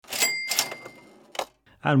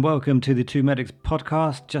And welcome to the Two Medics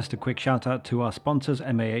podcast. Just a quick shout out to our sponsors,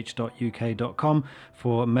 mah.uk.com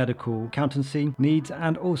for medical accountancy needs,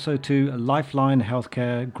 and also to Lifeline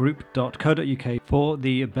Healthcare Group.co.uk for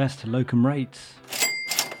the best locum rates.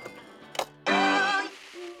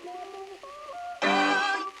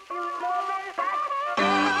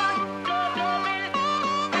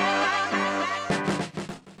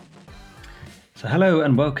 So hello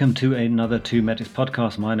and welcome to another Two Medics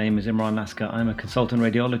podcast. My name is Imran Lasker. I'm a consultant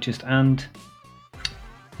radiologist, and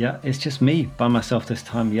yeah, it's just me by myself this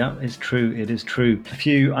time. Yeah, it's true. It is true. A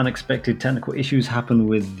few unexpected technical issues happened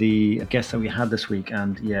with the guest that we had this week,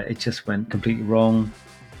 and yeah, it just went completely wrong.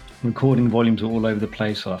 Recording volumes are all over the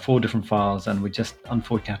place, so 4 different files, and we just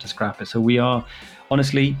unfortunately have to scrap it. So we are,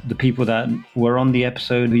 honestly, the people that were on the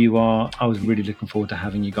episode, who you are, I was really looking forward to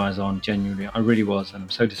having you guys on, genuinely. I really was, and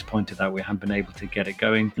I'm so disappointed that we haven't been able to get it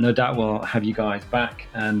going. No doubt we'll have you guys back,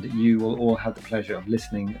 and you will all have the pleasure of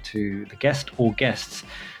listening to the guest or guests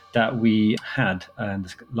that we had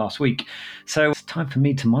this last week. So it's time for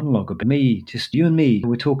me to monologue a bit. Me, just you and me.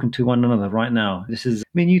 We're talking to one another right now. This is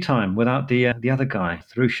me and you time without the other guy,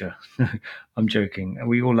 Thrusha. I'm joking.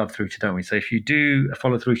 We all love Thrusha, don't we? So if you do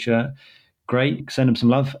follow Thrusha, great. Send him some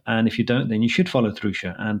love. And if you don't, then you should follow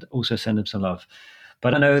Thrusha and also send him some love.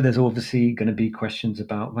 But I know there's obviously going to be questions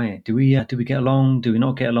about, wait, do we get along? Do we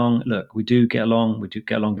not get along? Look, we do get along. We do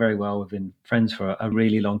get along very well. We've been friends for a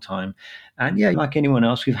really long time. And yeah, like anyone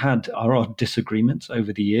else, we've had our odd disagreements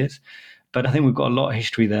over the years. But I think we've got a lot of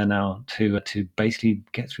history there now to basically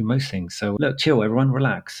get through most things. So look, chill, everyone,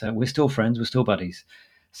 relax. We're still friends. We're still buddies.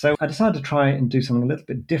 So I decided to try and do something a little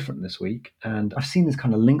bit different this week. And I've seen these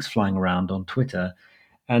kind of links flying around on Twitter.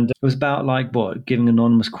 And it was about giving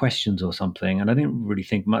anonymous questions or something. And I didn't really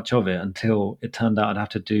think much of it until it turned out I'd have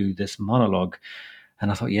to do this monologue. And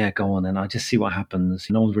I thought, yeah, go on. And I just see what happens.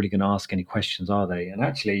 No one's really going to ask any questions, are they? And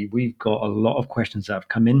actually, we've got a lot of questions that have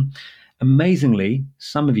come in. Amazingly,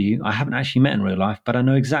 some of you I haven't actually met in real life, but I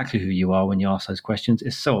know exactly who you are when you ask those questions.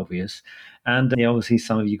 It's so obvious. And yeah, obviously,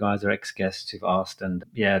 some of you guys are ex-guests who've asked. And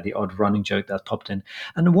yeah, the odd running joke that's popped in.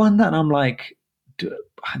 And the one that I'm like,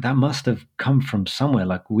 that must have come from somewhere.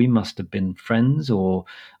 Like, we must have been friends, or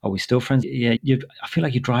are we still friends? Yeah, I feel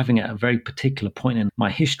like you're driving at a very particular point in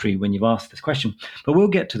my history when you've asked this question. But we'll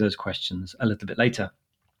get to those questions a little bit later.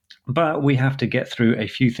 But we have to get through a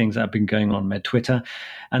few things that have been going on Med Twitter.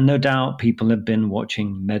 And no doubt people have been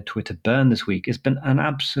watching Med Twitter burn this week. It's been an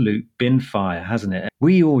absolute bin fire, hasn't it?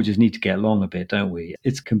 We all just need to get along a bit, don't we?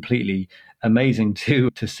 It's completely amazing to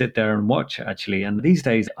sit there and watch, actually. And these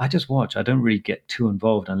days, I just watch. I don't really get too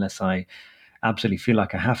involved unless I absolutely feel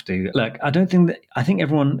like I have to. Look, I think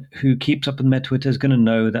everyone who keeps up with Med Twitter is going to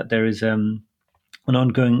know that there is an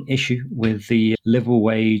ongoing issue with the livable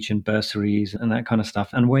wage and bursaries and that kind of stuff,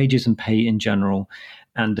 and wages and pay in general.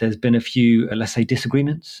 And there's been a few, let's say,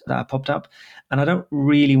 disagreements that have popped up. And I don't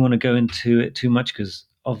really want to go into it too much because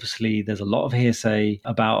obviously there's a lot of hearsay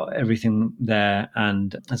about everything there.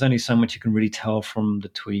 And there's only so much you can really tell from the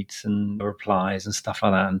tweets and the replies and stuff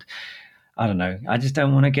like that. And I don't know. I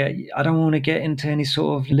don't want to get into any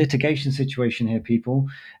sort of litigation situation here, people.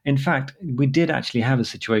 In fact, we did actually have a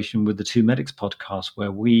situation with the Two Medics podcast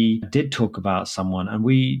where we did talk about someone, and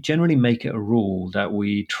we generally make it a rule that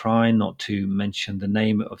we try not to mention the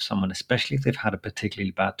name of someone, especially if they've had a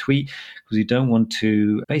particularly bad tweet, because we don't want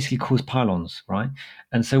to basically cause pylons, right?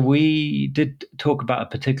 And so we did talk about a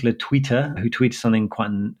particular tweeter who tweeted something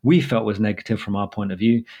we felt was negative from our point of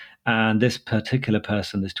view. And this particular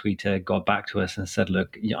person, this tweeter, got back to us and said,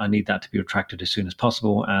 look, I need that to be retracted as soon as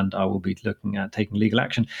possible, and I will be looking at taking legal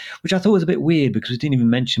action, which I thought was a bit weird because we didn't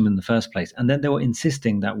even mention them in the first place. And then they were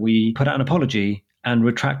insisting that we put out an apology and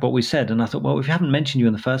retract what we said. And I thought, well, if we haven't mentioned you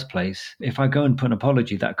in the first place, if I go and put an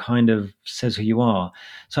apology, that kind of says who you are.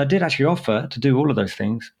 So I did actually offer to do all of those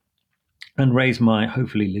things and raise my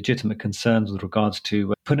hopefully legitimate concerns with regards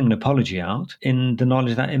to putting an apology out, in the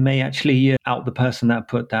knowledge that it may actually out the person that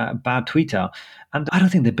put that bad tweet out. And I don't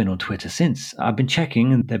think they've been on Twitter since. I've been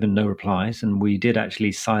checking and there have been no replies. And we did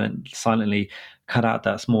actually silently cut out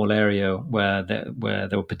that small area where they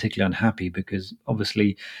were particularly unhappy, because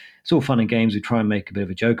obviously it's all fun and games. We try and make a bit of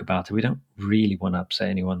a joke about it. We don't really want to upset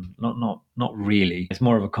anyone. Not really. It's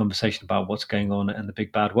more of a conversation about what's going on in the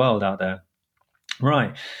big bad world out there.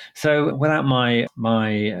 Right. So without my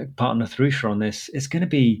partner Thrusha on this, it's going to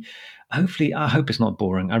be hopefully, I hope it's not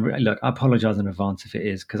boring. Look, I apologize in advance if it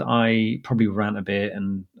is, because I probably rant a bit,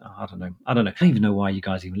 and I don't know. I don't even know why you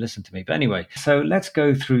guys even listen to me. But anyway, so let's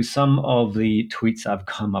go through some of the tweets that have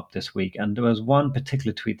come up this week. And there was one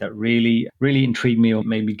particular tweet that really, really intrigued me or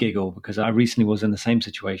made me giggle, because I recently was in the same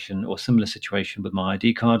situation or similar situation with my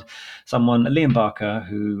ID card. Someone, Liam Barker,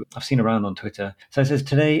 who I've seen around on Twitter, so it says,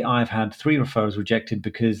 today I've had 3 referrals rejected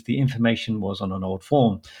because the information was on an old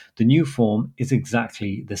form. The new form is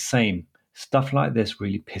exactly the same. Stuff like this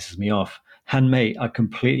really pisses me off. And mate, I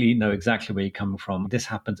completely know exactly where you're coming from. This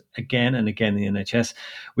happens again and again in the NHS.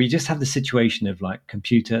 We just have the situation of like,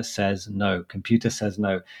 computer says no, computer says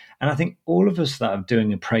no. And I think all of us that are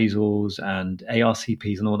doing appraisals and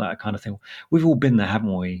ARCPs and all that kind of thing, we've all been there,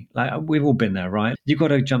 haven't we? Like, we've all been there, right? You've got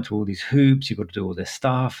to jump through all these hoops, you've got to do all this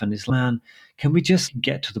stuff. And it's, man, can we just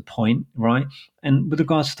get to the point, right? And with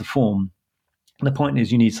regards to the form, the point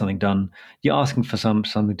is, you need something done. You're asking for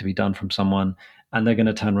something to be done from someone, and they're going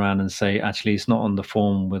to turn around and say, actually, it's not on the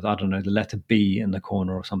form with, I don't know, the letter B in the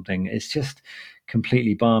corner or something. It's just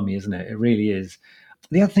completely balmy, isn't it? It really is.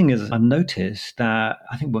 The other thing is, I've noticed that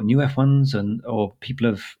I think what new F1s or people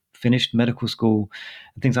have finished medical school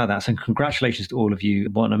and things like that. So congratulations to all of you.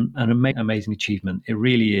 What an amazing achievement. It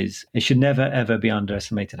really is. It should never, ever be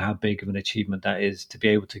underestimated how big of an achievement that is to be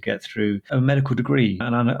able to get through a medical degree.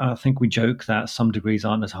 And I think we joke that some degrees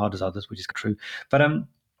aren't as hard as others, which is true. But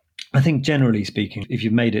I think generally speaking, if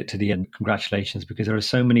you've made it to the end, congratulations, because there are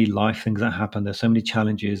so many life things that happen. There's so many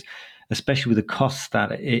challenges, especially with the costs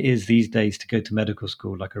that it is these days to go to medical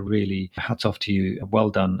school. Like, a really hats off to you. Well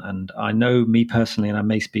done. And I know, me personally, and I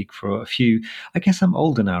may speak for a few, I guess I'm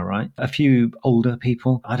older now, right? A few older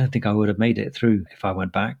people, I don't think I would have made it through if I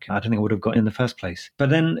went back. I don't think I would have got in the first place.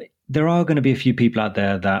 But then there are going to be a few people out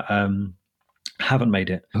there that, haven't made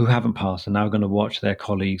it, who haven't passed, and now going to watch their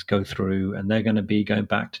colleagues go through, and they're going to be going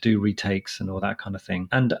back to do retakes and all that kind of thing.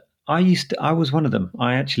 And I was one of them.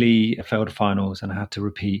 I actually failed finals and I had to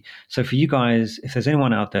repeat. So for you guys, if there's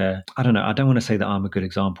anyone out there, I don't know, I don't want to say that I'm a good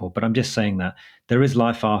example, but I'm just saying that there is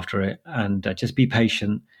life after it, and just be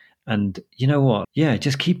patient. And you know what? Yeah,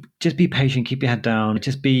 just be patient, keep your head down,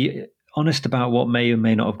 just be honest about what may or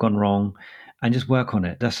may not have gone wrong, and just work on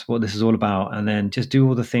it. That's what this is all about. And then just do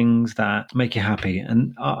all the things that make you happy.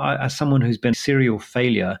 And as someone who's been a serial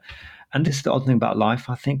failure, and this is the odd thing about life,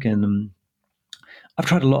 I think, and I've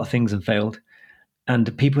tried a lot of things and failed.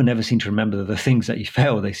 And people never seem to remember the things that you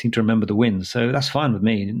fail. They seem to remember the wins. So that's fine with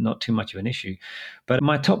me, not too much of an issue. But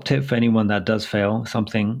my top tip for anyone that does fail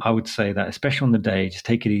something, I would say that, especially on the day, just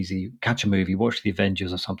take it easy, catch a movie, watch The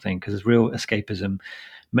Avengers or something, because there's real escapism.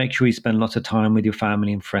 Make sure you spend lots of time with your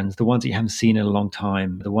family and friends, the ones that you haven't seen in a long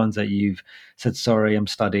time, the ones that you've said, sorry, I'm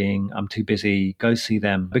studying, I'm too busy, go see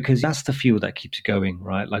them, because that's the fuel that keeps you going,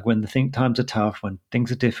 right? Like, when times are tough, when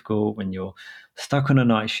things are difficult, when you're stuck on a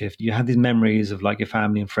night shift, you have these memories of like your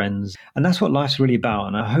family and friends. And that's what life's really about.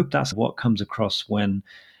 And I hope that's what comes across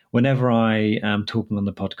whenever I am talking on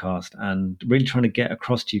the podcast, and really trying to get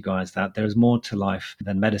across to you guys that there is more to life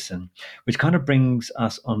than medicine, which kind of brings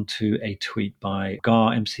us onto a tweet by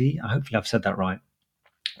Gar MC. Hopefully I've said that right.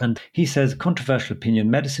 And he says, controversial opinion,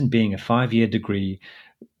 medicine being a 5-year degree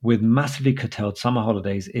with massively curtailed summer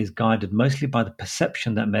holidays is guided mostly by the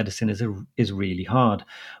perception that medicine is really hard,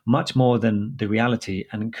 much more than the reality,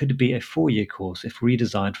 and could be a 4-year course if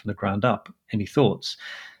redesigned from the ground up. Any thoughts?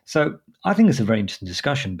 So I think it's a very interesting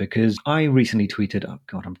discussion, because I recently tweeted, oh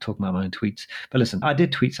God, I'm talking about my own tweets. But listen, I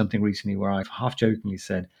did tweet something recently where I half jokingly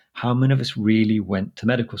said, how many of us really went to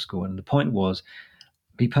medical school? And the point was,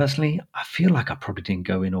 me personally, I feel like I probably didn't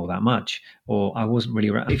go in all that much, or I wasn't really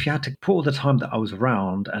around. If you had to put all the time that I was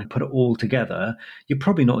around and put it all together, you're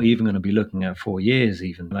probably not even going to be looking at 4 years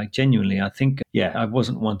even. Like, genuinely, I think, yeah, I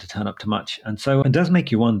wasn't one to turn up to much. And so it does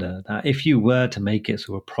make you wonder that if you were to make it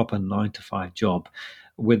sort of a proper 9 to 5 job,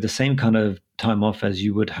 with the same kind of time off as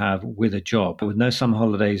you would have with a job, with no summer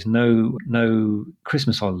holidays, no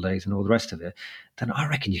Christmas holidays, and all the rest of it, then I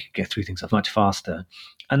reckon you could get through things much faster.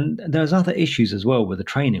 And there's other issues as well with the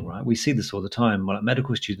training, right? We see this all the time. Well, like,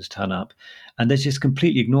 medical students turn up and they're just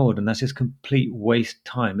completely ignored, and that's just complete waste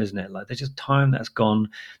time, isn't it? Like, there's just time that's gone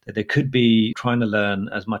that they could be trying to learn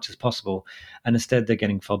as much as possible, and instead they're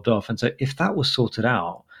getting fobbed off. And so if that was sorted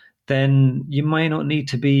out, then you might not need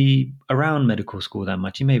to be around medical school that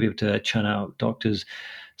much. You may be able to churn out doctors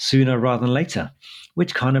sooner rather than later,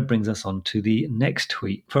 which kind of brings us on to the next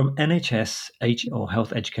tweet from or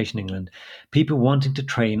Health Education England. People wanting to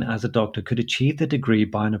train as a doctor could achieve the degree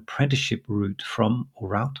by an apprenticeship route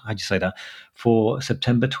how'd you say that, for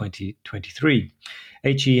September 2023.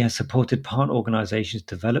 HE has supported partner organisations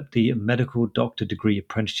develop the medical doctor degree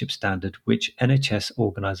apprenticeship standard, which NHS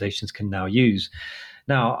organisations can now use.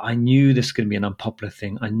 Now, I knew this was going to be an unpopular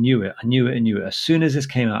thing. I knew it. As soon as this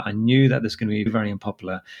came out, I knew that this was going to be very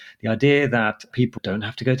unpopular. The idea that people don't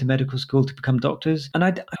have to go to medical school to become doctors.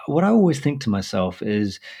 And what I always think to myself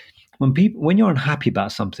is, when you're unhappy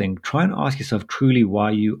about something, try and ask yourself truly why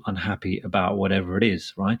you're unhappy about whatever it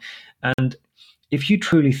is, right? And if you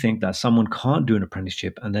truly think that someone can't do an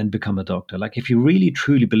apprenticeship and then become a doctor, like if you really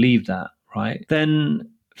truly believe that, right, then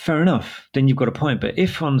fair enough, then you've got a point. But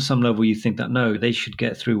if on some level you think that no, they should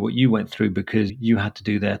get through what you went through because you had to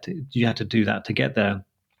do that, to get there,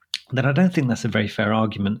 then I don't think that's a very fair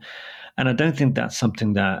argument. And I don't think that's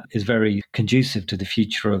something that is very conducive to the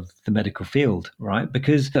future of the medical field, right?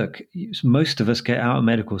 Because look, most of us get out of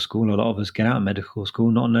medical school, a lot of us get out of medical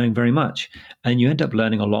school not knowing very much. And you end up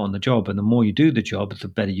learning a lot on the job. And the more you do the job, the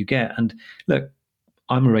better you get. And look,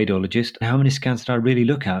 I'm a radiologist. How many scans did I really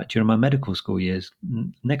look at during my medical school years?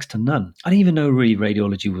 Next to none. I didn't even know really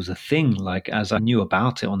radiology was a thing. Like, as I knew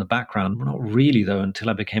about it on the background, not really though, until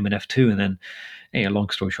I became an F2. And then, long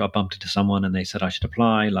story short, I bumped into someone and they said I should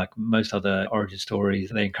apply. Like most other origin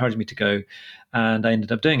stories, they encouraged me to go, and I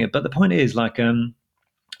ended up doing it. But the point is, like,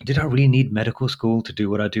 did I really need medical school to do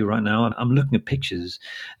what I do right now? And I'm looking at pictures,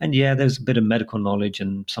 and yeah, there's a bit of medical knowledge,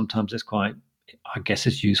 and sometimes I guess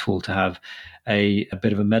it's useful to have a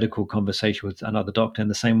bit of a medical conversation with another doctor in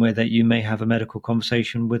the same way that you may have a medical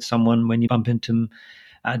conversation with someone when you bump into them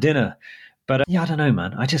at dinner. But I don't know,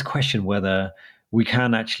 man. I just question whether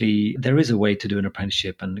there is a way to do an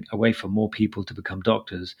apprenticeship and a way for more people to become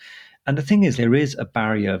doctors. And the thing is, there is a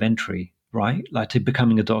barrier of entry, right? Like to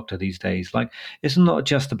becoming a doctor these days. Like it's not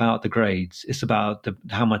just about the grades. It's about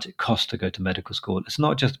how much it costs to go to medical school. It's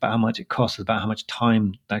not just about how much it costs. It's about how much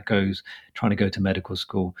time that goes trying to go to medical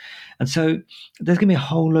school. And so there's going to be a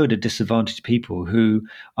whole load of disadvantaged people who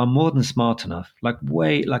are more than smart enough.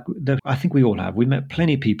 I think we all have. We met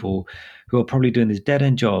plenty of people who are probably doing these dead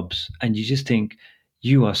end jobs, and you just think,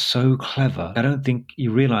 you are so clever. I don't think you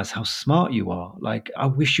realize how smart you are. Like, I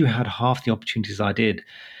wish you had half the opportunities I did.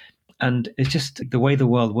 And it's just the way the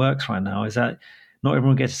world works right now is that not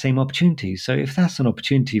everyone gets the same opportunities. So if that's an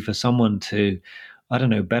opportunity for someone to, I don't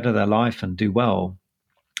know, better their life and do well,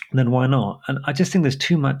 then why not? And I just think there's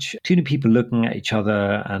too many people looking at each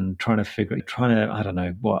other and I don't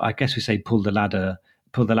know, well, I guess we say pull the ladder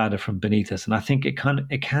from beneath us. And I think it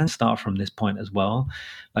can start from this point as well.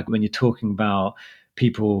 Like when you're talking about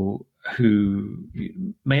people who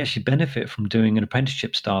may actually benefit from doing an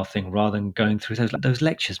apprenticeship style thing rather than going through those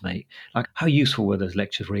lectures, mate. Like, how useful were those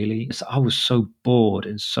lectures really? I was so bored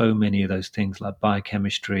in so many of those things, like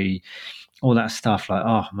biochemistry, all that stuff. Like,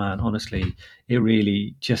 oh man, honestly, it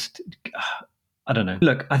really just, I don't know.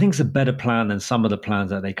 Look, I think it's a better plan than some of the plans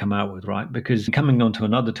that they come out with, right? Because coming on to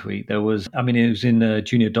another tweet, it was in the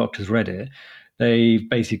Junior Doctors Reddit. They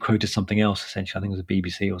basically quoted something else, essentially. I think it was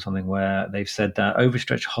a BBC or something, where they've said that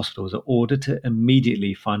overstretched hospitals are ordered to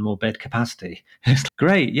immediately find more bed capacity. It's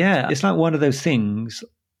great, yeah. It's like one of those things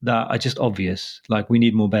that are just obvious, like we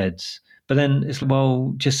need more beds. But then it's,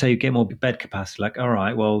 well, just say you get more bed capacity. Like, all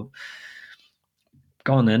right, well,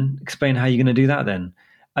 go on then, explain how you're going to do that then.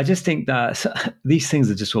 I just think that these things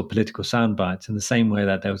are just sort of political sound bites in the same way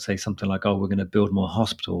that they would say something like, oh, we're going to build more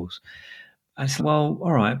hospitals. I said, well,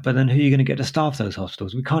 all right, but then who are you going to get to staff those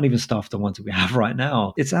hospitals? We can't even staff the ones that we have right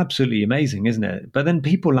now. It's absolutely amazing, isn't it? But then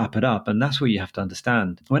people lap it up, and that's what you have to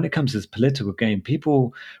understand. When it comes to this political game,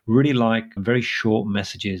 people really like very short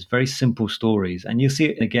messages, very simple stories. And you'll see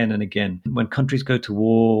it again and again. When countries go to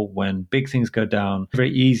war, when big things go down, it's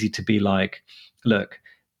very easy to be like, look,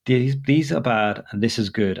 these are bad and this is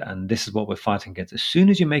good and this is what we're fighting against. As soon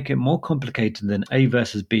as you make it more complicated than A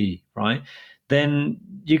versus B, right, then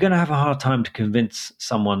you're going to have a hard time to convince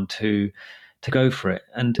someone to go for it.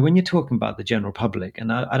 And when you're talking about the general public,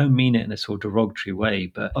 and I don't mean it in a sort of derogatory way,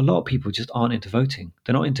 but a lot of people just aren't into voting.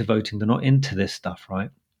 They're not into voting. They're not into this stuff, right?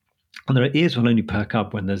 And their ears will only perk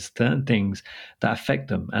up when there's certain things that affect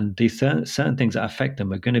them. And these certain things that affect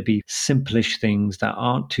them are going to be simplish things that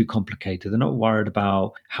aren't too complicated. They're not worried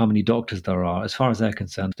about how many doctors there are. As far as they're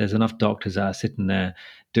concerned, there's enough doctors that are sitting there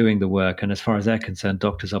doing the work. And as far as they're concerned,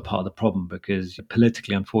 doctors are part of the problem because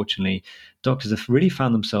politically, unfortunately, doctors have really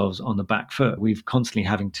found themselves on the back foot. We've constantly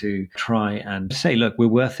having to try and say, look, we're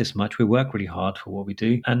worth this much. We work really hard for what we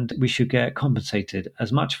do and we should get compensated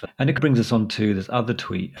as much for it. And it brings us on to this other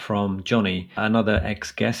tweet from Johnny, another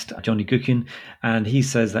ex-guest, Johnny Gukin. And he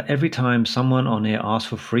says that every time someone on here asks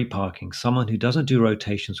for free parking, someone who doesn't do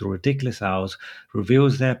rotations or ridiculous hours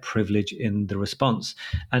reveals their privilege in the response.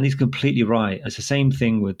 And he's completely right. It's the same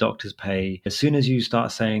thing with doctors' pay. As soon as you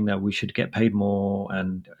start saying that we should get paid more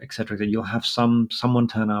and etc., you'll have someone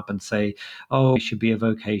turn up and say, "Oh, it should be a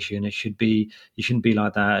vocation. It should be. You shouldn't be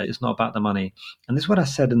like that. It's not about the money." And this is what I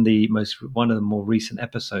said in one of the more recent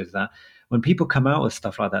episodes, that when people come out with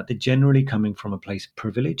stuff like that, they're generally coming from a place of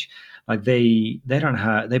privilege. Like they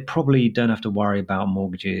probably don't have to worry about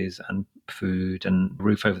mortgages and food and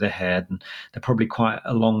roof over their head, and they're probably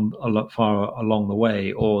a lot far along the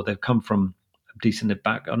way, or they've come from decent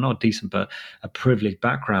back, or not decent, but a privileged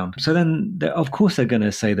background. So then, of course, they're going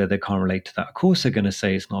to say that they can't relate to that. Of course, they're going to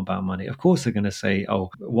say it's not about money. Of course, they're going to say, "Oh,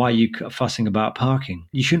 why are you fussing about parking?"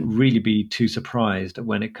 You shouldn't really be too surprised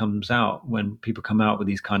when it comes out, when people come out with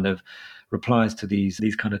these kind of replies to these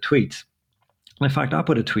kind of tweets. In fact, I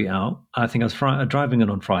put a tweet out. I think I was driving it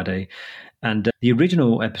on Friday. And the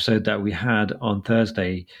original episode that we had on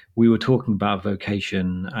Thursday, we were talking about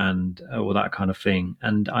vocation and all that kind of thing.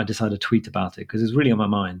 And I decided to tweet about it because it's really on my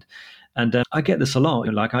mind. And I get this a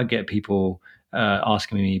lot. Like, I get people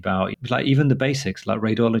asking me about, like, even the basics, like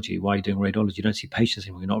radiology. Why are you doing radiology? You don't see patients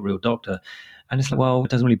anymore. You're not a real doctor. And it's like, well, it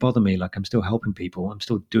doesn't really bother me. Like, I'm still helping people. I'm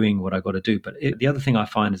still doing what I got to do. But the other thing I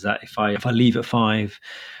find is that if I leave at 5,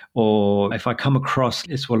 or if I come across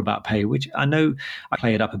it's all about pay, which I know I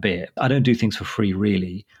play it up a bit. I don't do things for free,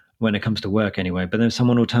 really, when it comes to work anyway. But then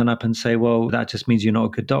someone will turn up and say, well, that just means you're not a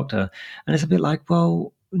good doctor. And it's a bit like,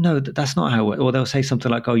 well, no, that's not how it, or they'll say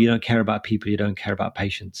something like, oh, you don't care about people, you don't care about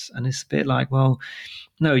patients. And it's a bit like, well,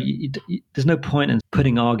 no, there's no point in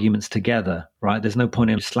putting arguments together, right? There's no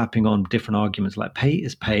point in slapping on different arguments. Like, pay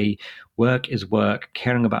is pay, work is work,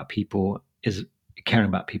 caring about people is caring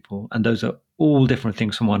about people. And those are all different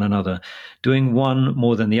things from one another. Doing one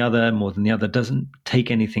more than the other doesn't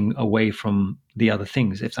take anything away from the other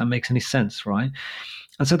things, if that makes any sense, right?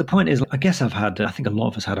 And so the point is, I guess I think a lot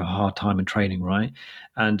of us had a hard time in training, right?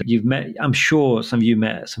 And I'm sure some of you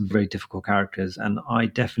met some very difficult characters, and I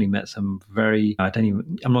definitely met some I'm not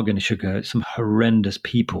going to sugarcoat, some horrendous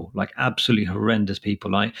people, like absolutely horrendous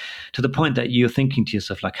people, like to the point that you're thinking to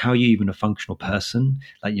yourself, like, how are you even a functional person?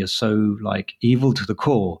 Like, you're so like evil to the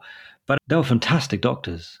core. But they were fantastic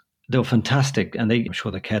doctors. They were fantastic, and I'm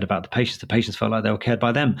sure they cared about the patients. The patients felt like they were cared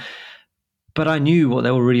by them. But I knew what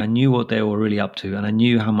they were really up to, and I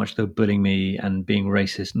knew how much they were bullying me and being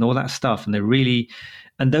racist and all that stuff.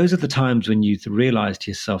 And those are the times when you realize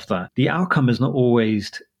to yourself that the outcome is not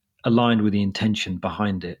always aligned with the intention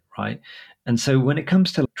behind it, right? And so when it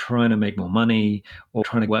comes to trying to make more money or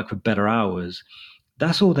trying to work for better hours,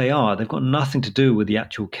 that's all they are. They've got nothing to do with the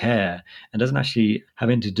actual care, and doesn't actually have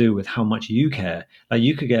anything to do with how much you care. Like,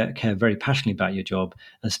 you could care very passionately about your job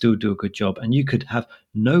and still do a good job, and you could have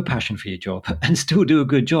no passion for your job and still do a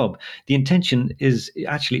good job. The intention is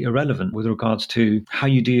actually irrelevant with regards to how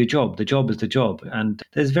you do your job. The job is the job, and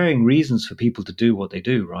there's varying reasons for people to do what they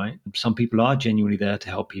do, right? Some people are genuinely there to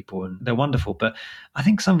help people, and they're wonderful. But I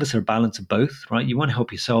think some of us are a balance of both, right? You want to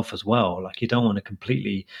help yourself as well. Like, you don't want to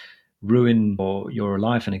completely ruin your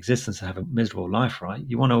life and existence and have a miserable life, right?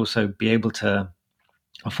 You want to also be able to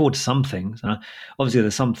afford some things. Obviously,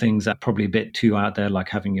 there's some things that are probably a bit too out there, like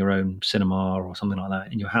having your own cinema or something like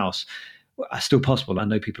that in your house. Still possible. I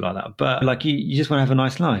know people like that. But like, you just want to have a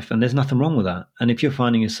nice life, and there's nothing wrong with that. And if you're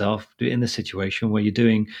finding yourself in this situation where you're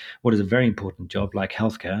doing what is a very important job like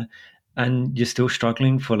healthcare, and you're still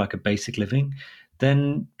struggling for like a basic living,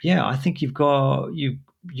 then yeah, I think you've got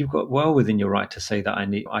well within your right to say that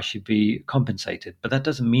I should be compensated. But that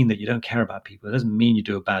doesn't mean that you don't care about people. It doesn't mean you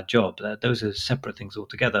do a bad job. Those are separate things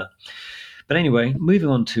altogether. But anyway, moving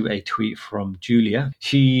on to a tweet from Julia.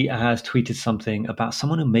 She has tweeted something about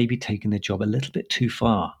someone who may be taking their job a little bit too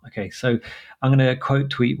far. Okay, so I'm going to quote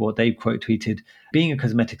tweet what they've quote tweeted. Being a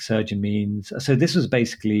cosmetic surgeon means, so this was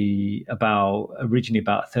basically originally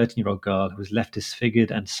about a 13-year-old girl who was left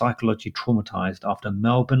disfigured and psychologically traumatized after a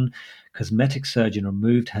Melbourne cosmetic surgeon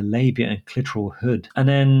removed her labia and clitoral hood. And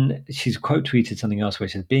then she's quote tweeted something else where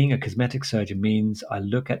she says, being a cosmetic surgeon means I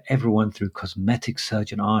look at everyone through cosmetic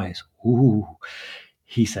surgeon eyes. Ooh.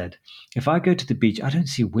 He said, if I go to the beach, I don't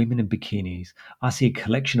see women in bikinis. I see a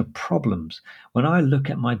collection of problems. When I look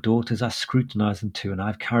at my daughters, I scrutinize them too, and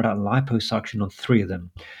I've carried out liposuction on 3 of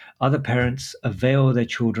them. Other parents avail their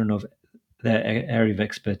children of their area of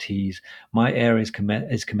expertise. My area is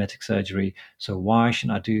cosmetic surgery. So why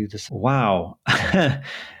shouldn't I do this? Wow.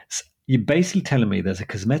 You're basically telling me there's a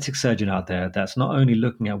cosmetic surgeon out there that's not only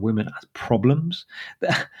looking at women as problems,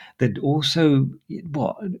 that also,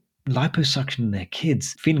 what, liposuction in their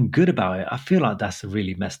kids, feeling good about it. I feel like that's a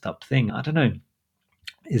really messed up thing. I don't know.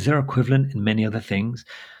 Is there equivalent in many other things?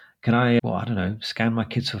 Can I, well, I don't know, scan my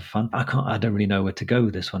kids for fun? I don't really know where to go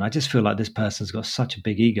with this one. I just feel like this person's got such a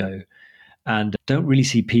big ego and don't really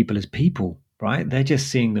see people as people, right? They're just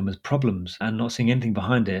seeing them as problems and not seeing anything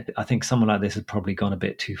behind it. I think someone like this has probably gone a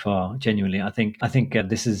bit too far. Genuinely, I think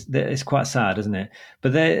this is, it's quite sad, isn't it?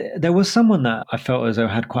 But there was someone that I felt as though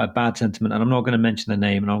had quite a bad sentiment, and I'm not going to mention the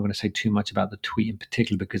name, and I'm not going to say too much about the tweet in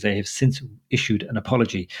particular because they have since issued an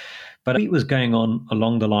apology. But it was going on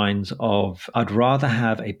along the lines of, I'd rather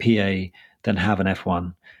have a PA than have an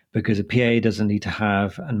F1 because a PA doesn't need to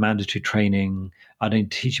have a mandatory training. I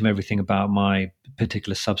don't teach them everything about my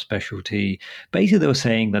particular subspecialty. Basically, they were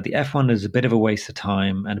saying that the F1 is a bit of a waste of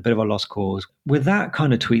time and a bit of a lost cause. With that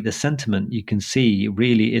kind of tweet, the sentiment you can see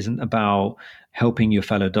really isn't about helping your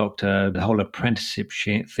fellow doctor, the whole apprenticeship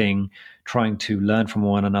thing, trying to learn from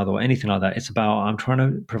one another or anything like that. It's about, I'm trying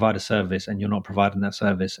to provide a service and you're not providing that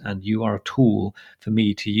service, and you are a tool for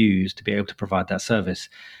me to use to be able to provide that service.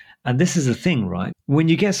 And this is the thing, right? When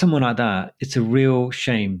you get someone like that, it's a real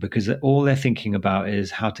shame because all they're thinking about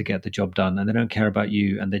is how to get the job done, and they don't care about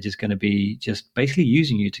you, and they're just going to be just basically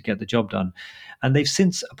using you to get the job done. And they've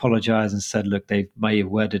since apologized and said, look, they may have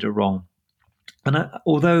worded it wrong. And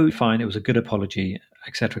although fine, it was a good apology,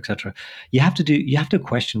 etc., you have to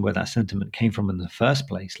question where that sentiment came from in the first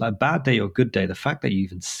place. Like, bad day or good day, the fact that you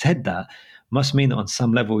even said that must mean that on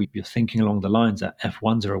some level you're thinking along the lines that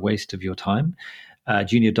F1s are a waste of your time.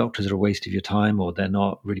 Junior doctors are a waste of your time, or they're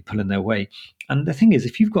not really pulling their weight. And the thing is,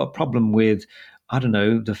 if you've got a problem with, I don't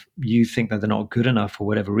know, you think that they're not good enough for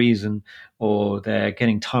whatever reason, or they're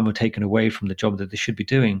getting time or taken away from the job that they should be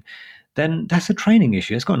doing, then that's a training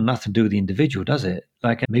issue. It's got nothing to do with the individual, does it?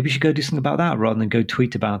 Like, maybe you should go do something about that rather than go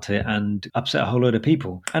tweet about it and upset a whole load of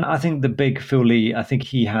people. And I think the big Phil Lee, I think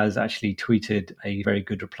he has actually tweeted a very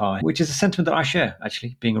good reply, which is a sentiment that I share,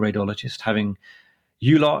 actually, being a radiologist, having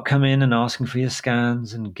you lot come in and asking for your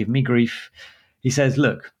scans and give me grief. He says,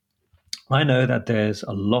 look, I know that there's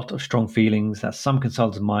a lot of strong feelings that some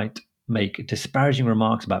consultants might make disparaging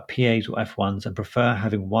remarks about PAs or F1s and prefer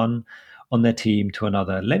having one on their team to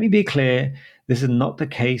another. Let me be clear, this is not the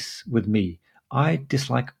case with me. I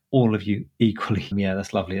dislike all of you equally. Yeah,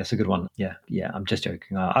 that's lovely. That's a good one. Yeah, I'm just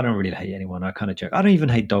joking. I don't really hate anyone. I kind of joke. I don't even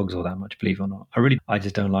hate dogs all that much, believe it or not. I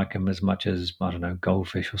just don't like them as much as, I don't know,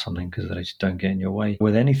 goldfish or something, because they just don't get in your way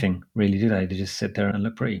with anything, really, do they? They just sit there and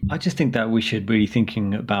look pretty. I just think that we should be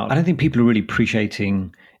thinking about, I don't think people are really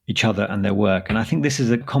appreciating each other and their work. And I think this is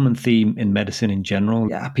a common theme in medicine in general.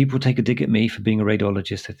 Yeah, people take a dig at me for being a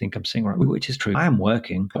radiologist. They think I'm saying, right, which is true. I am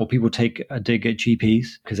working. Or people take a dig at GPs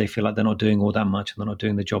because they feel like they're not doing all that much and they're not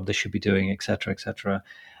doing the job they should be doing, etc., etc.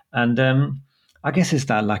 And I guess it's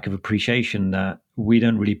that lack of appreciation that we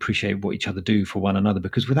don't really appreciate what each other do for one another,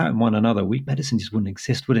 because without one another, medicine just wouldn't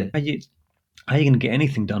exist, would it? How are you going to get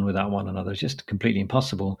anything done without one another? It's just completely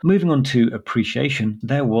impossible. Moving on to appreciation,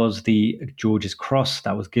 there was the George's Cross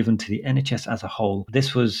that was given to the NHS as a whole.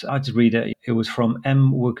 This was, I just read it, it was from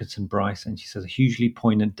M. Wilkinson Bryce, and she says, a hugely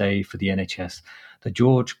poignant day for the NHS. The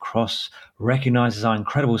George Cross recognises our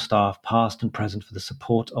incredible staff, past and present, for the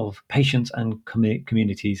support of patients and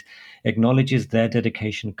communities, acknowledges their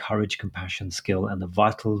dedication, courage, compassion, skill, and the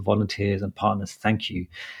vital volunteers and partners. Thank you.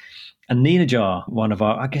 And Nina Jar, one of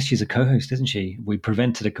our, I guess she's a co-host, isn't she? We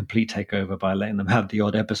prevented a complete takeover by letting them have the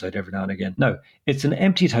odd episode every now and again. No, it's an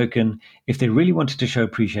empty token. If they really wanted to show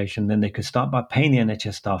appreciation, then they could start by paying the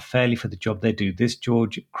NHS staff fairly for the job they do. This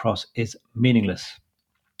George Cross is meaningless.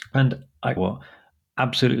 And I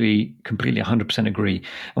absolutely, completely, 100% agree.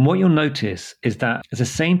 And what you'll notice is that it's the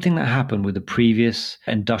same thing that happened with the previous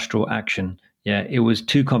industrial action. Yeah, it was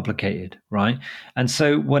too complicated, right? And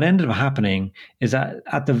so what ended up happening is that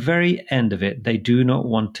at the very end of it, they do not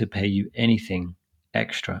want to pay you anything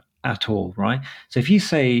extra at all, right? So if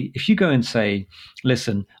you go and say,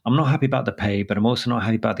 listen, I'm not happy about the pay, but I'm also not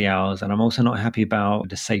happy about the hours, and I'm also not happy about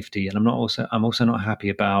the safety, and I'm also not happy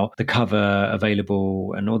about the cover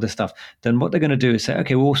available and all this stuff, then what they're going to do is say,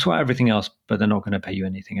 okay, we'll sort everything else, but they're not going to pay you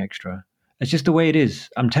anything extra. It's just the way it is.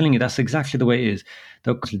 I'm telling you, that's exactly the way it is.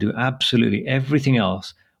 They'll do absolutely everything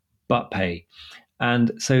else but pay.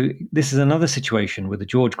 And so this is another situation with the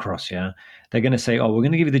George Cross, yeah? They're going to say, oh, we're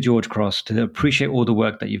going to give you the George Cross to appreciate all the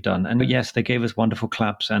work that you've done. And yes, they gave us wonderful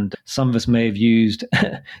claps, and some of us may have used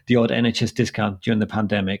the odd NHS discount during the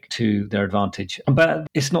pandemic to their advantage. But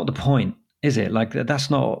it's not the point. is it? Like that's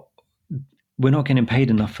not, we're not getting paid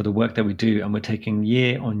enough for the work that we do, and we're taking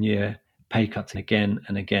year on year pay cuts again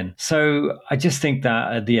and again. So I just think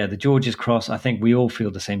that the George's Cross, I think we all feel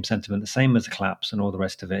the same sentiment, the same as the claps and all the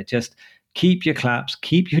rest of it. Just keep your claps,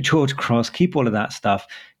 keep your George Cross, keep all of that stuff.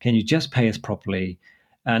 Can you just pay us properly?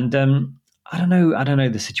 And I don't know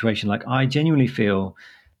the situation. Like I genuinely feel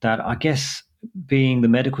that, I guess, being the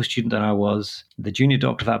medical student that I was, the junior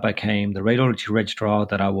doctor that I became, the radiology registrar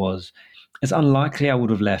that I was, it's unlikely I would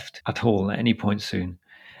have left at all at any point soon.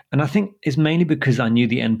 And I think it's mainly because I knew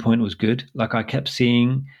the end point was good. Like I kept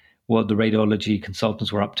seeing what the radiology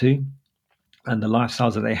consultants were up to and the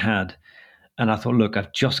lifestyles that they had. And I thought, look,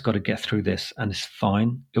 I've just got to get through this and it's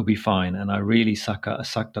fine. It'll be fine. And I really sucked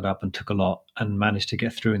it up and took a lot and managed to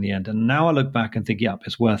get through in the end. And now I look back and think, yep,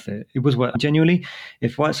 it's worth it. It was worth it. Genuinely,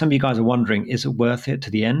 if some of you guys are wondering, is it worth it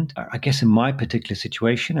to the end? I guess in my particular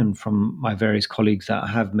situation and from my various colleagues that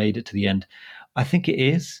have made it to the end, I think it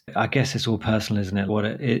is. I guess it's all personal, isn't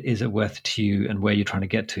it? Is it worth it to you and where you're trying to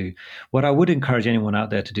get to? What I would encourage anyone out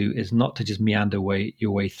there to do is not to just meander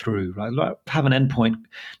your way through, right? Like have an endpoint,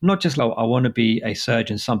 not just like I want to be a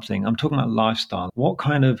surgeon something. I'm talking about lifestyle. What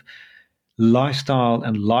kind of lifestyle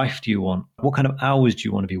and life do you want? What kind of hours do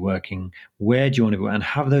you want to be working? Where do you want to be? And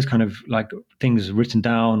have those kind of like things written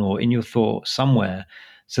down or in your thoughts somewhere,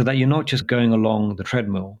 so that you're not just going along the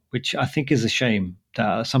treadmill, which I think is a shame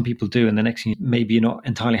that some people do. And the next thing, maybe you're not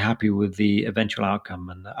entirely happy with the eventual outcome.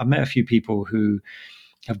 And I've met a few people who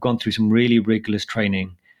have gone through some really rigorous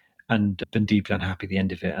training and been deeply unhappy at the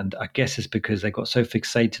end of it. And I guess it's because they got so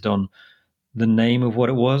fixated on the name of what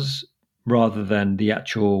it was rather than the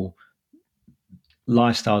actual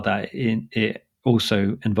lifestyle that it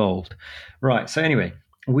also involved. Right. So anyway,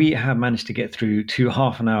 we have managed to get through to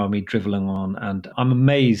half an hour of me driveling on, and I'm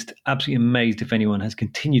amazed, absolutely amazed, if anyone has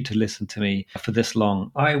continued to listen to me for this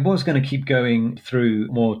long. I was going to keep going through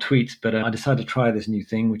more tweets, but I decided to try this new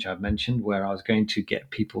thing, which I've mentioned, where I was going to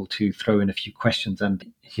get people to throw in a few questions.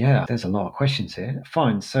 And yeah, there's a lot of questions here.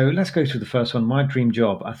 Fine. So let's go through the first one. My dream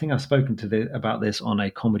job. I think I've spoken about this on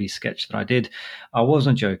a comedy sketch that I did. I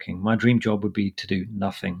wasn't joking. My dream job would be to do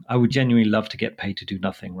nothing. I would genuinely love to get paid to do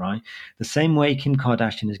nothing, right? The same way Kim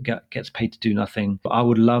Kardashian gets paid to do nothing, I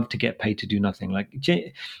would love to get paid to do nothing. Like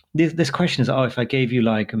this question is, oh, if I gave you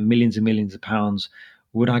like millions and millions of pounds,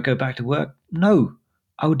 would I go back to work? No,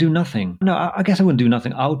 I would do nothing. No, I guess I wouldn't do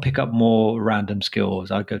nothing. I would pick up more random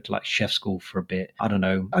skills. I'd go to like chef school for a bit. I don't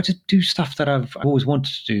know. I'd just do stuff that I've always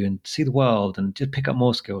wanted to do and see the world and just pick up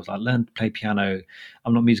more skills. Like learn to play piano.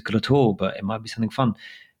 I'm not musical at all, but it might be something fun.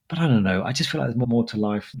 But I don't know. I just feel like there's more to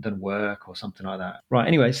life than work or something like that. Right.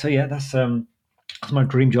 Anyway, so yeah, that's my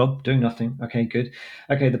dream job, doing nothing. Okay, good.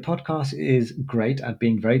 Okay, the podcast is great at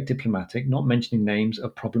being very diplomatic, not mentioning names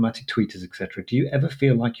of problematic tweeters, etc. Do you ever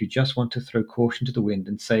feel like you just want to throw caution to the wind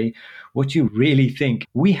and say what you really think?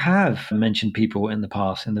 We have mentioned people in the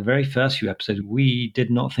past. In the very first few episodes, we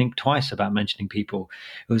did not think twice about mentioning people.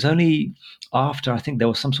 It was only after I think there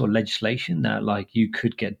was some sort of legislation that like you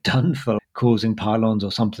could get done for causing pylons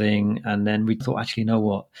or something, and then we thought, actually, you know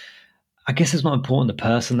what? I guess it's not important the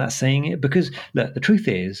person that's saying it, because look, the truth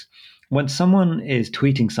is, when someone is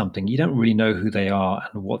tweeting something, you don't really know who they are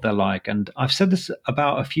and what they're like. And I've said this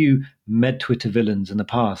about a few med Twitter villains in the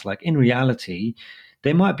past. Like in reality,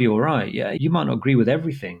 they might be all right. Yeah, you might not agree with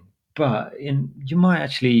everything, but you might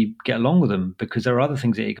actually get along with them because there are other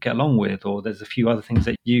things that you get along with, or there's a few other things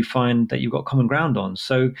that you find that you've got common ground on.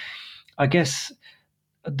 So I guess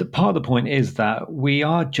the part of the point is that we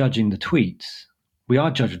are judging the tweets. We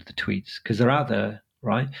are judging the tweets because they're out there,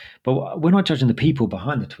 right? But we're not judging the people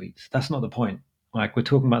behind the tweets. That's not the point. Like we're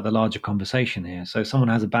talking about the larger conversation here. So if someone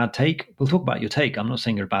has a bad take, we'll talk about your take. I'm not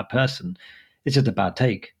saying you're a bad person. It's just a bad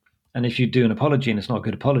take. And if you do an apology and it's not a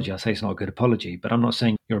good apology, I say it's not a good apology, but I'm not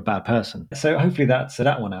saying you're a bad person. So hopefully that's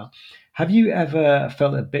that one out. Have you ever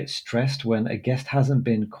felt a bit stressed when a guest hasn't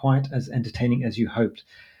been quite as entertaining as you hoped?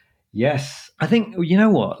 Yes, I think, you know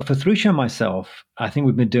what, for Thrusha and myself, I think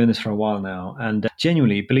we've been doing this for a while now. And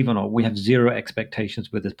genuinely, believe it or not, we have zero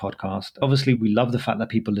expectations with this podcast. Obviously, we love the fact that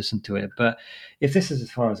people listen to it. But if this is as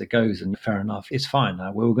far as it goes, and fair enough, it's fine.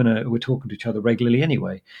 We're talking to each other regularly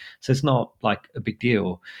anyway. So it's not like a big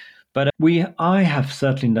deal. But I have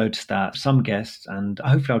certainly noticed that some guests, and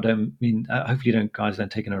hopefully you don't guys don't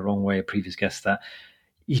take it the wrong way, previous guests, that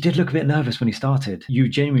you did look a bit nervous when you started. You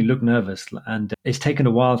genuinely look nervous, and it's taken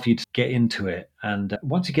a while for you get into it. And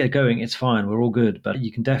once you get going, it's fine. We're all good. But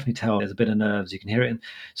you can definitely tell there's a bit of nerves. You can hear it.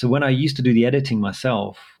 So when I used to do the editing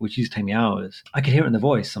myself, which used to take me hours, I could hear it in the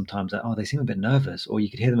voice sometimes that, oh, they seem a bit nervous. Or you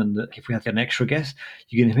could hear them if we had an extra guest,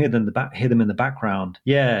 you can hear them in the background.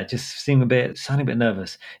 Yeah, just sounding a bit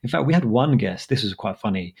nervous. In fact, we had one guest. This was quite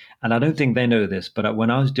funny. And I don't think they know this, but when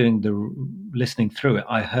I was doing the listening through it,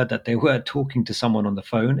 I heard that they were talking to someone on the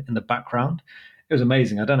phone in the background. It was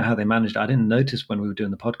amazing. I don't know how they managed it. I didn't notice when we were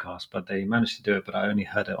doing the podcast, but they managed to do it. But I only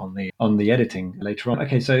heard it on the editing later on.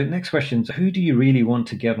 Okay, so next question: who do you really want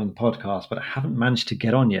to get on the podcast, but haven't managed to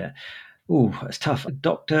get on yet? Oh, it's tough.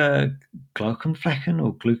 Dr. Glaucomflecken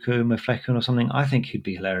or Glucomoflecken or something. I think he'd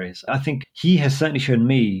be hilarious. I think he has certainly shown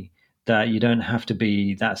me that you don't have to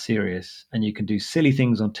be that serious, and you can do silly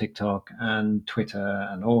things on TikTok and Twitter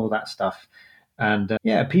and all that stuff. And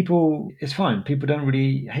yeah, it's fine. People don't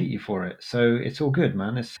really hate you for it. So it's all good,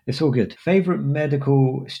 man. It's all good. Favorite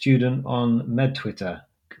medical student on med Twitter?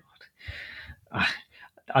 God.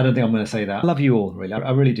 I don't think I'm going to say that. I love you all, really. I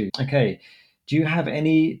really do. Okay. Do you have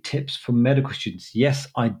any tips for medical students? Yes,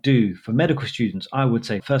 I do. For medical students, I would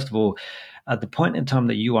say, first of all, at the point in time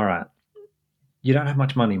that you are at, you don't have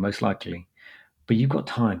much money, most likely, but you've got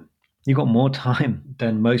time. You've got more time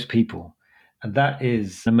than most people. And that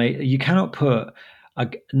is amazing. You cannot put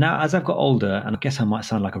now, as I've got older, and I guess I might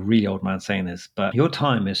sound like a really old man saying this, but your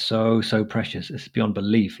time is so precious. It's beyond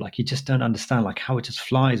belief. Like you just don't understand like how it just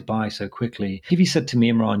flies by so quickly. If you said to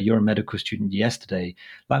me, Imran, you're a medical student yesterday,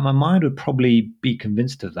 like my mind would probably be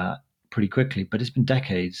convinced of that pretty quickly. But it's been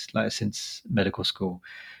decades, like since medical school.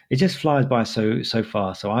 It just flies by so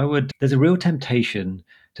far. So there's a real temptation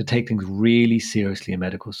to take things really seriously in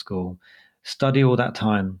medical school, study all that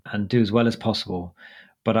time and do as well as possible.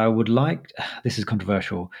 But I would like, this is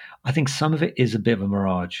controversial, I think some of it is a bit of a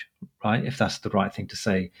mirage, right? If that's the right thing to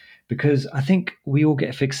say. Because I think we all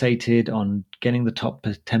get fixated on getting the top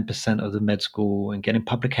 10% of the med school and getting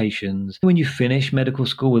publications. When you finish medical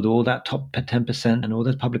school with all that top 10% and all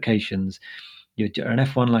those publications, you're an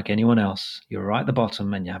F1 like anyone else. You're right at the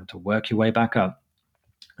bottom and you have to work your way back up.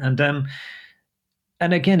 And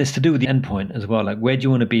again, it's to do with the endpoint as well. Like, where do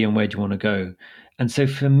you want to be and where do you want to go? And so,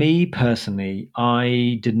 for me personally,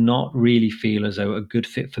 I did not really feel as though a good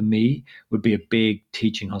fit for me would be a big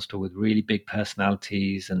teaching hospital with really big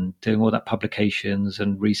personalities and doing all that publications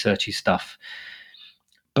and researchy stuff.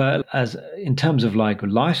 But as in terms of like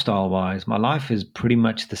lifestyle wise, my life is pretty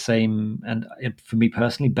much the same, and for me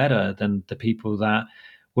personally, better than the people that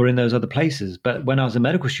were in those other places. But when I was a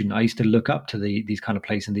medical student, I used to look up to these kind of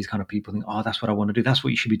places and these kind of people, think, oh, that's what I want to do. That's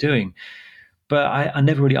what you should be doing. But I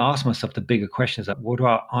never really asked myself the bigger questions like, what do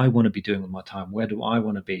I want to be doing with my time? Where do I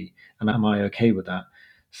want to be? And am I okay with that?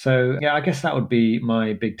 So, yeah, I guess that would be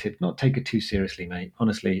my big tip. Not take it too seriously, mate,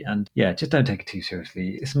 honestly. And yeah, just don't take it too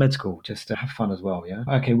seriously. It's med school, just to have fun as well, yeah?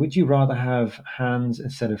 Okay, would you rather have hands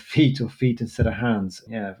instead of feet or feet instead of hands?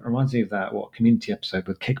 Yeah, it reminds me of that, community episode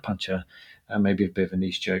with Kick Puncher. Maybe a bit of a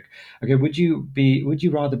niche joke. Okay, would you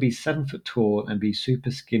rather be 7 foot tall and be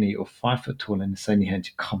super skinny or 5 foot tall and insanely hench?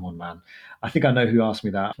 Come on, man. I think I know who asked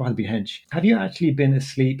me that. I'd rather be hench. Have you actually been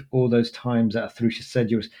asleep all those times that Thrusha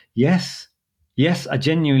said you was? Yes. Yes, I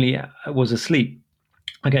genuinely was asleep.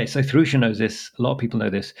 Okay, so Thrusha knows this. A lot of people know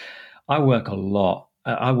this. I work a lot.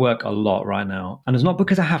 I work a lot right now. And it's not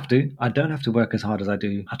because I have to. I don't have to work as hard as I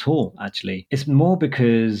do at all, actually. It's more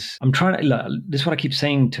because I'm trying to, look, this is what I keep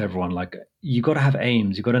saying to everyone. Like, you got to have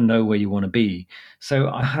aims. You got to know where you want to be. So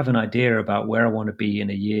I have an idea about where I want to be in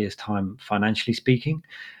a year's time, financially speaking.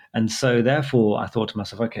 And so therefore I thought to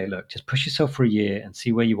myself, okay, look, just push yourself for a year and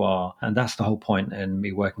see where you are. And that's the whole point in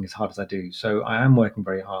me working as hard as I do. So I am working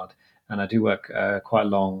very hard. And I do work quite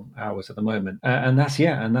long hours at the moment, and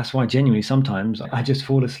that's why genuinely sometimes I just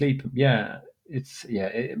fall asleep. Is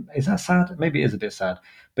that sad? Maybe it is a bit sad,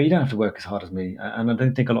 but you don't have to work as hard as me, and I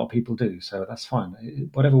don't think a lot of people do. So that's fine.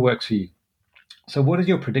 Whatever works for you. So, what is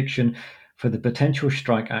your prediction for the potential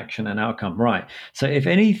strike action and outcome? Right. So, if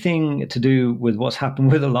anything to do with what's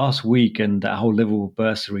happened with the last week and that whole Liverpool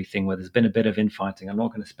bursary thing, where there's been a bit of infighting, I'm not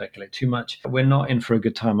going to speculate too much. We're not in for a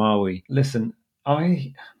good time, are we? Listen,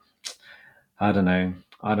 I don't know.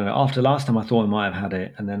 I don't know. After last time, I thought we might have had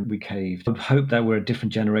it, and then we caved. I hope that we're a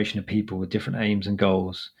different generation of people with different aims and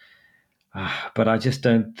goals. But I just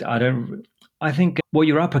don't. I don't. I think what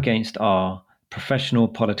you're up against are professional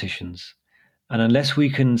politicians, and unless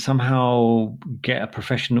we can somehow get a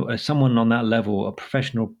professional, someone on that level, a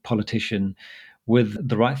professional politician with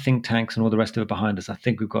the right think tanks and all the rest of it behind us, I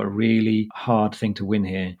think we've got a really hard thing to win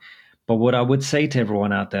here. But what I would say to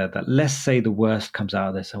everyone out there that let's say the worst comes out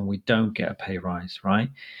of this and we don't get a pay rise, right?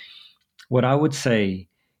 What I would say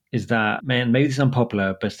is that, man, maybe this is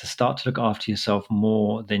unpopular, but it's to start to look after yourself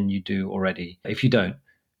more than you do already. If you don't,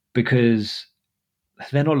 because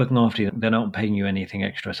they're not looking after you, they're not paying you anything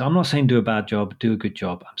extra. So I'm not saying do a bad job, do a good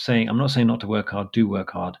job. I'm not saying not to work hard, do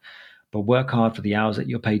work hard, but work hard for the hours that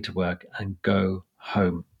you're paid to work and go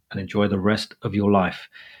home and enjoy the rest of your life,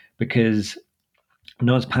 because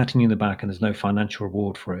no one's patting you in the back and there's no financial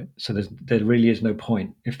reward for it. So there really is no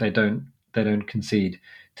point if they don't concede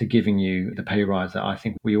to giving you the pay rise that I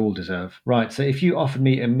think we all deserve. Right. So if you offered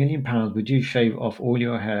me £1 million, would you shave off all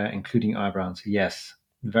your hair, including eyebrows? Yes,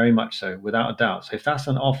 very much so, without a doubt. So if that's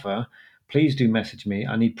an offer, please do message me.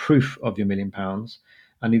 I need proof of your £1 million.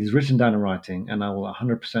 I need this written down in writing, and I will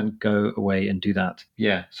 100% go away and do that.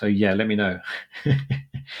 Yeah. So yeah, let me know.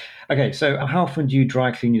 Okay, so how often do you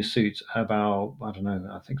dry clean your suits? About, I don't know,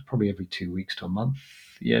 I think it's probably every 2 weeks to a month.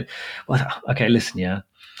 Yeah. Well, okay, listen, yeah.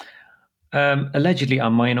 Allegedly, I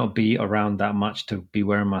might not be around that much to be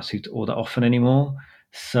wearing my suits all that often anymore.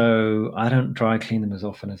 So I don't dry clean them as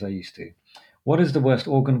often as I used to. What is the worst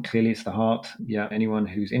organ? Clearly, it's the heart. Yeah, anyone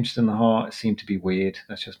who's interested in the heart seem to be weird.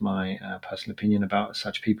 That's just my personal opinion about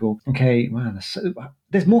such people. Okay, wow,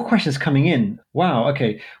 there's more questions coming in. Wow,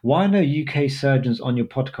 okay. Why no UK surgeons on your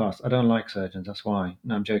podcast? I don't like surgeons, that's why.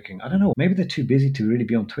 No, I'm joking. I don't know. Maybe they're too busy to really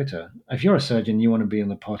be on Twitter. If you're a surgeon and you want to be on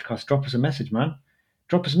the podcast, drop us a message, man.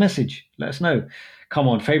 Drop us a message. Let us know. Come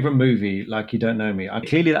on, favorite movie? Like you don't know me.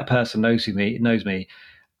 Clearly, that person knows me.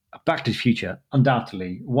 Back to the Future,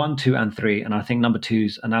 undoubtedly, 1, 2, and 3, and I think number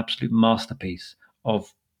 2's an absolute masterpiece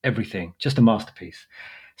of everything, just a masterpiece.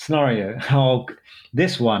 Scenario,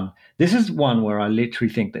 this is one where I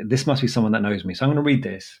literally think that this must be someone that knows me. So I'm going to read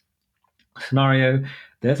this. Scenario,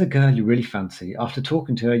 there's a girl you really fancy. After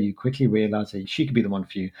talking to her, you quickly realize that she could be the one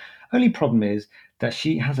for you. Only problem is that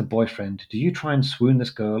she has a boyfriend. Do you try and swoon this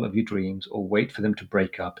girl of your dreams or wait for them to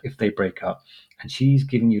break up if they break up? And she's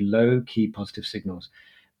giving you low-key positive signals.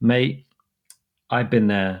 Mate, I've been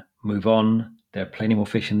there. Move on. There are plenty more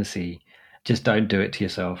fish in the sea. Just don't do it to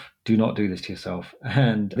yourself. Do not do this to yourself.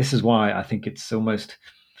 And this is why I think it's almost,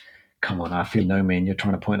 come on, I feel no mean. You're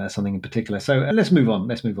trying to point at something in particular. So let's move on.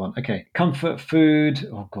 Okay. Comfort food.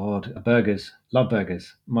 Oh, God. Burgers. Love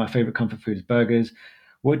burgers. My favorite comfort food is burgers.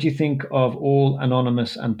 What do you think of all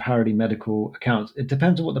anonymous and parody medical accounts? It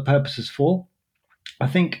depends on what the purpose is for. I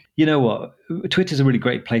think, you know what, Twitter's a really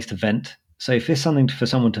great place to vent. So if there's something for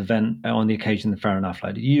someone to vent on the occasion, then fair enough.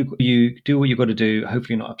 Like you do what you've got to do.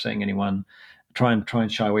 Hopefully, you're not upsetting anyone. Try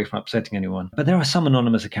and shy away from upsetting anyone. But there are some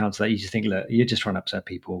anonymous accounts that you just think, look, you're just trying to upset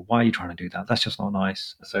people. Why are you trying to do that? That's just not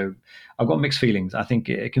nice. So I've got mixed feelings. I think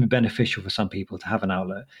it can be beneficial for some people to have an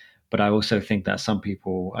outlet, but I also think that some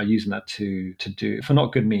people are using that to do for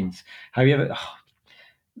not good means. Have you ever?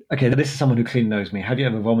 Okay, this is someone who clearly knows me. Have you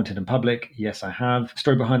ever vomited in public? Yes, I have.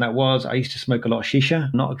 Story behind that was I used to smoke a lot of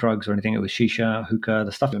shisha, not drugs or anything. It was shisha, hookah,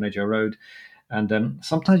 the stuff on Edgware Road. And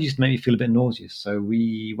sometimes it used to make me feel a bit nauseous. So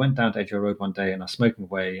we went down to Edgware Road one day and I was smoking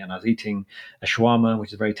away and I was eating a shawarma,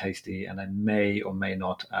 which is very tasty. And I may or may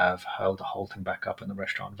not have hurled the whole thing back up in the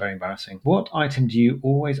restaurant. Very embarrassing. What item do you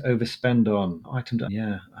always overspend on? Oh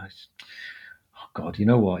God, you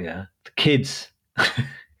know what? Yeah. The kids.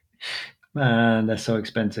 Man, they're so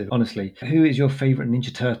expensive, honestly. Who is your favorite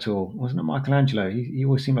Ninja Turtle? Wasn't it Michelangelo? He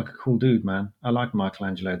always seemed like a cool dude, man. I like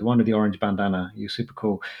Michelangelo, the one with the orange bandana. He was super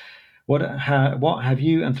cool. What have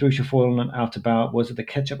you and Thrusha fallen out about? Was it the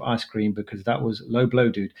ketchup ice cream? Because that was low blow,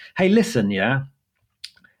 dude. Hey, listen, yeah.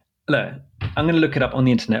 Look, I'm going to look it up on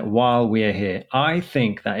the internet while we are here. I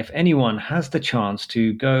think that if anyone has the chance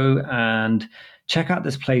to go and check out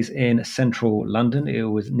this place in central London, it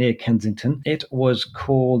was near Kensington. It was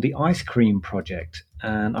called the Ice Cream Project.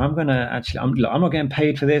 And I'm not getting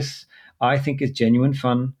paid for this. I think it's genuine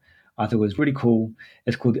fun. I thought it was really cool.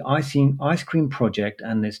 It's called the Ice Cream Project,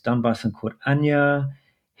 and it's done by someone called Anya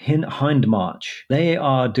Hindmarch. They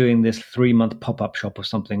are doing this 3-month pop-up shop or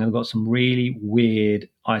something, and they've got some really weird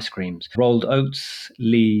ice creams. Rolled oats,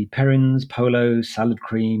 Lee Perrins, Polo, salad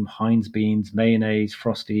cream, Heinz beans, mayonnaise,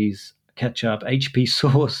 Frosties, ketchup, HP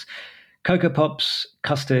sauce, Cocoa Pops,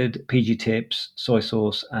 custard, PG Tips, soy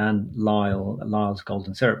sauce, and Lyle's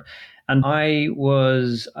golden syrup. And I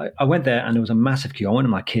went there and there was a massive queue. I went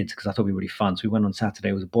with my kids because I thought it'd be really fun. So we went on Saturday.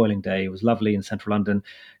 It was a boiling day. It was lovely in central London.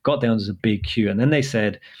 Got there and there's a big queue. And then they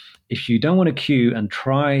said, if you don't want to queue and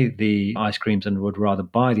try the ice creams and would rather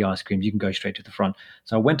buy the ice creams, you can go straight to the front.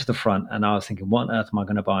 So I went to the front and I was thinking, what on earth am I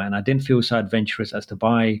going to buy? And I didn't feel so adventurous as to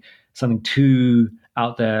buy something too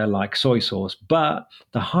out there like soy sauce. But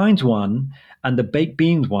the Heinz one and the baked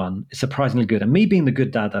beans one is surprisingly good. And me being the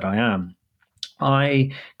good dad that I am,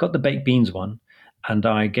 I got the baked beans one and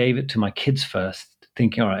I gave it to my kids first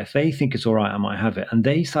thinking, all right, if they think it's all right, I might have it. And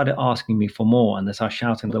they started asking me for more, and they started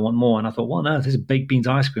shouting they want more. And I thought, what on earth? This is baked beans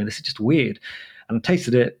ice cream. This is just weird. And I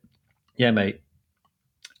tasted it. Yeah, mate.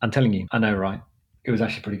 I'm telling you, I know, right? It was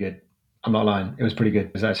actually pretty good. I'm not lying. It was pretty good.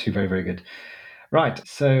 It was actually very, very good. Right.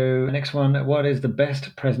 So next one. What is the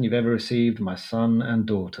best present you've ever received? My son and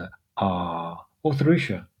daughter. Ah.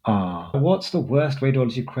 Orthorusha. Ah. What's the worst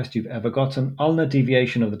radiology request you've ever gotten? Ulnar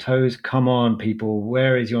deviation of the toes. Come on, people.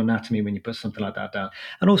 Where is your anatomy when you put something like that down?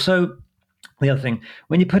 And also, the other thing,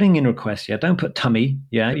 when you're putting in requests, don't put tummy.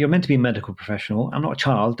 You're meant to be a medical professional. I'm not a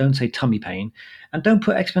child. Don't say tummy pain, and don't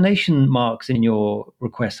put explanation marks in your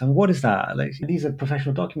request. And what is that? Like, these are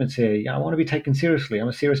professional documents here. I want to be taken seriously. I'm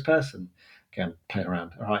a serious person. Again, playing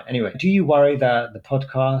around. All right. Anyway, do you worry that the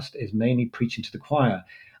podcast is mainly preaching to the choir?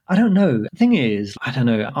 I don't know. The thing is, I don't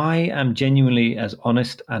know. I am genuinely as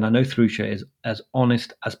honest, and I know Thrusha is as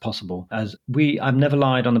honest as possible. I've never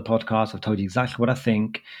lied on the podcast. I've told you exactly what I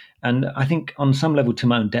think. And I think on some level to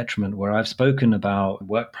my own detriment, where I've spoken about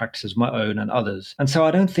work practices, my own and others. And so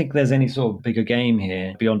I don't think there's any sort of bigger game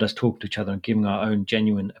here beyond us talking to each other and giving our own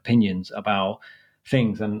genuine opinions about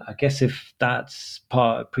things. And I guess if that's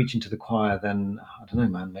part of preaching to the choir, then I don't know,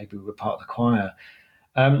 man, maybe we're part of the choir.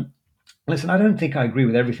 Listen, I don't think I agree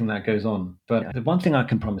with everything that goes on, but the one thing I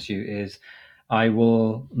can promise you is I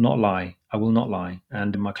will not lie. I will not lie.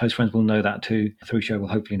 And my close friends will know that too. Thrusha will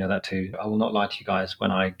hopefully know that too. I will not lie to you guys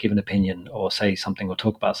when I give an opinion or say something or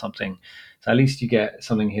talk about something. So at least you get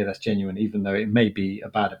something here that's genuine, even though it may be a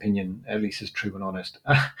bad opinion, at least it's true and honest.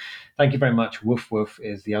 Thank you very much. Woof woof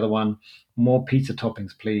is the other one. More pizza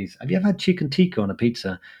toppings, please. Have you ever had chicken tikka on a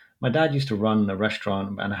pizza? My dad used to run a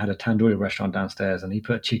restaurant, and I had a tandoori restaurant downstairs, and he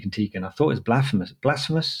put chicken tikka, and I thought it was blasphemous.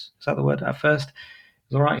 Blasphemous? Is that the word at first? It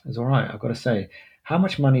was all right. It was all right. I've got to say. How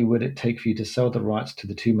much money would it take for you to sell the rights to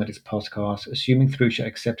the Two Medics podcast, assuming Thrusha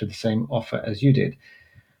accepted the same offer as you did?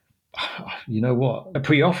 You know what? A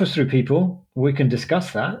pre-offers through people. We can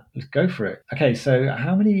discuss that. Let's go for it. Okay, so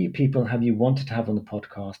how many people have you wanted to have on the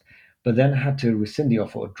podcast, but then had to rescind the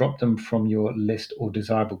offer or drop them from your list or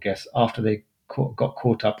desirable guests after they got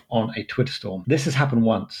caught up on a Twitter storm? This has happened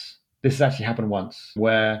once. This has actually happened once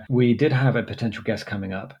where we did have a potential guest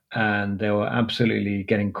coming up and they were absolutely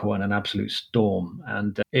getting caught in an absolute storm.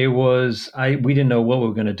 And we didn't know what we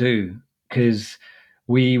were going to do because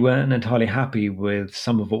we weren't entirely happy with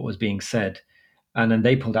some of what was being said. And then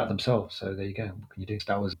they pulled out themselves. So there you go. What can you do?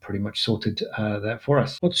 That was pretty much sorted there for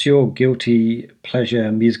us. What's your guilty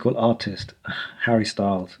pleasure musical artist? Harry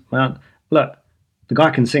Styles. Man, look, the guy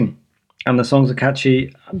can sing and the songs are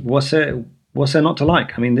catchy. What's there not to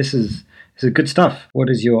like? I mean, this is good stuff. What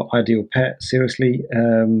is your ideal pet? Seriously,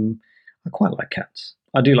 I quite like cats.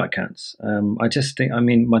 I do like cats. I just think, I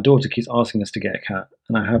mean, my daughter keeps asking us to get a cat,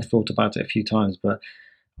 and I have thought about it a few times. But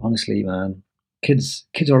honestly, man, kids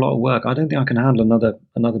are a lot of work. I don't think I can handle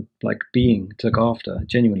another like being to look after.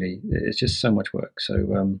 Genuinely, it's just so much work.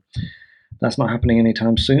 So that's not happening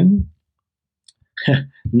anytime soon.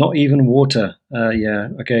 Not even water. Yeah,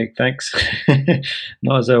 okay, thanks.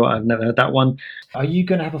 Not as though I've never heard that one. Are you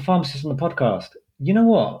going to have a pharmacist on the podcast? You know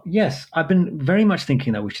what? Yes, I've been very much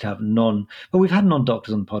thinking that we should have but we've had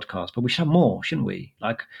non-doctors on the podcast, but we should have more, shouldn't we?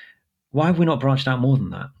 Like, why have we not branched out more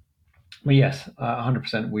than that? Well, yes,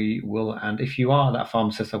 100% we will. And if you are that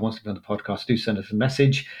pharmacist that wants to be on the podcast, do send us a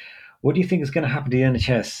message. What do you think is going to happen to the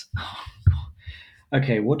NHS?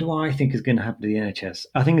 Okay, what do I think is going to happen to the NHS?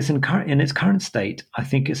 I think it's in its current state. I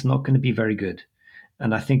think it's not going to be very good,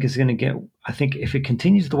 and I think it's going to get. I think if it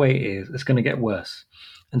continues the way it is, it's going to get worse.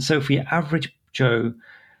 And so, for your average Joe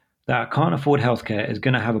that can't afford healthcare, is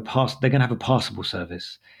going to have they're going to have a passable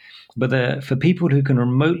service. But for people who can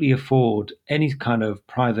remotely afford any kind of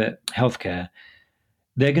private healthcare,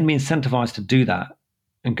 they're going to be incentivized to do that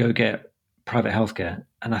and go get private healthcare.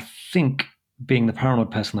 And I think, being the paranoid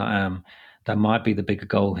person that I am, that might be the bigger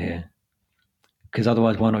goal here. Because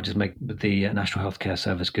otherwise, why not just make the National Healthcare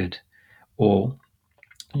Service good? Or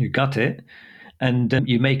you gut it and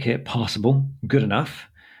you make it passable, good enough.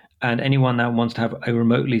 And anyone that wants to have a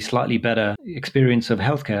remotely slightly better experience of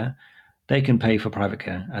healthcare, they can pay for private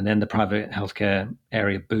care. And then the private healthcare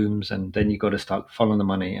area booms. And then you've got to start following the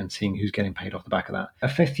money and seeing who's getting paid off the back of that. A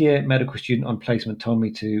fifth-year medical student on placement told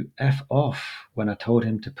me to F off when I told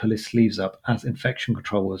him to pull his sleeves up as infection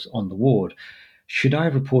control was on the ward. Should I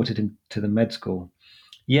have reported him to the med school?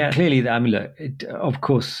 Yeah, clearly, I mean, look, of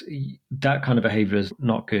course, that kind of behavior is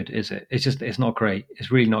not good, is it? It's not great.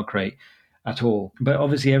 It's really not great at all. But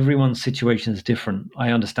obviously, everyone's situation is different. I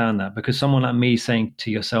understand that, because someone like me saying to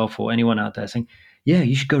yourself or anyone out there saying, yeah,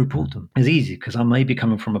 you should go report them, is easy, because I may be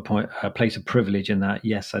coming from a place of privilege in that,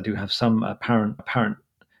 yes, I do have some apparent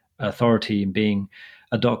authority in being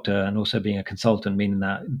a doctor and also being a consultant, meaning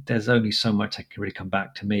that there's only so much that can really come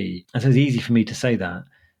back to me. And so it's easy for me to say that.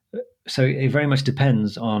 So it very much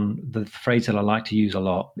depends on the phrase that I like to use a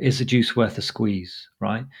lot. Is the juice worth the squeeze,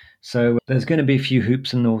 right? So there's going to be a few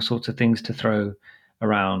hoops and all sorts of things to throw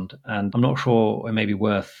around. And I'm not sure it may be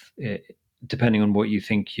worth it, depending on what you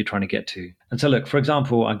think you're trying to get to. And so look, for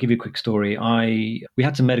example, I'll give you a quick story. We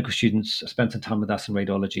had some medical students spend some time with us in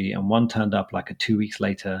radiology, and one turned up like 2 weeks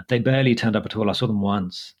later. They barely turned up at all. I saw them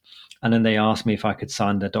once. And then they asked me if I could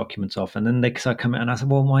sign their documents off. And then they started coming, and I said,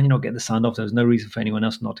 well, why are you not getting this signed off? There was no reason for anyone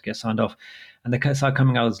else not to get signed off. And they started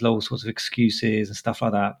coming out with all sorts of excuses and stuff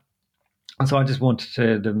like that. And so I just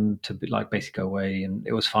wanted them to be like basically go away, and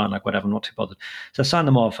it was fine, like whatever, I'm not too bothered. So I signed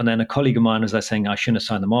them off, and then a colleague of mine was there saying I shouldn't have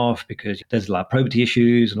signed them off because there's like probity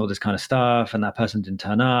issues and all this kind of stuff, and that person didn't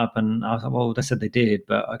turn up. And I was like, well, they said they did,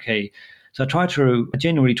 but okay. So I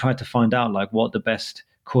genuinely tried to find out like what the best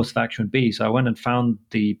course of action would be. So I went and found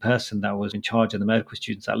the person that was in charge of the medical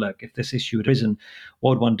students. That look, if this issue had arisen,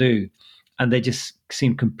 what would one do? And they just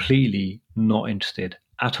seemed completely not interested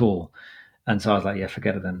at all. And so I was like, yeah,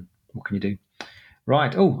 forget it then. What can you do?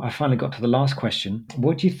 Right. Oh, I finally got to the last question.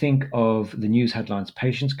 What do you think of the news headlines?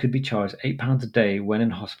 Patients could be charged £8 a day when in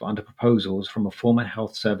hospital under proposals from a former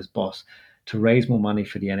health service boss to raise more money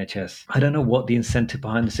for the NHS. I don't know what the incentive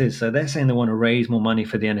behind this is. So they're saying they want to raise more money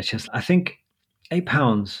for the NHS. I think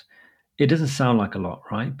 £8, it doesn't sound like a lot,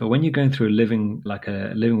 right? But when you're going through a living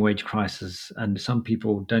wage crisis, and some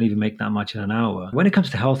people don't even make that much in an hour, when it comes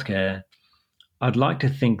to healthcare, I'd like to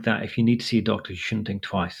think that if you need to see a doctor, you shouldn't think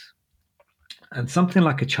twice. And something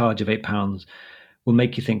like a charge of £8 will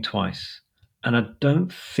make you think twice. And I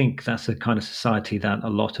don't think that's the kind of society that a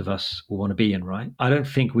lot of us will want to be in, right? I don't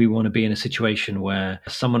think we want to be in a situation where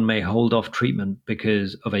someone may hold off treatment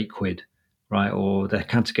because of £8, right? Or their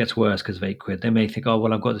cancer gets worse because of £8. They may think, oh,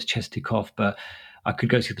 well, I've got this chesty cough, but I could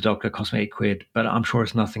go see the doctor, it costs me £8, but I'm sure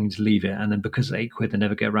it's nothing, to leave it. And then because of £8, they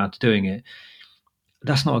never get around to doing it.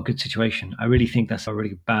 That's not a good situation. I really think that's a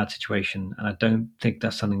really bad situation. And I don't think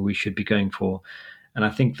that's something we should be going for. And I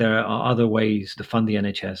think there are other ways to fund the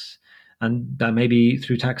NHS, and that may be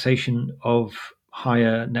through taxation of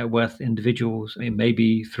higher net worth individuals. It may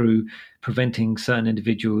be through preventing certain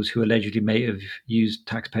individuals who allegedly may have used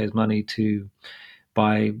taxpayers' money to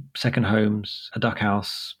buy second homes, a duck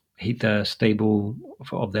house, heat the stable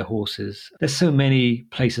of their horses. There's so many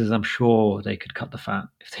places I'm sure they could cut the fat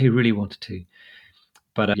if they really wanted to.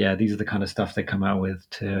 But yeah, these are the kind of stuff they come out with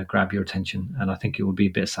to grab your attention. And I think it would be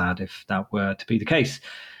a bit sad if that were to be the case.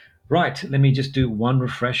 Right, let me just do one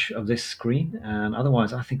refresh of this screen. And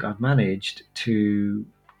otherwise, I think I've managed to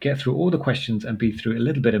get through all the questions and be through a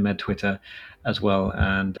little bit of Med Twitter as well,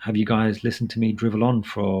 and have you guys listen to me drivel on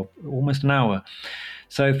for almost an hour.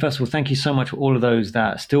 So first of all, thank you so much for all of those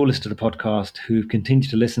that still listen to the podcast, who continue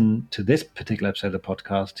to listen to this particular episode of the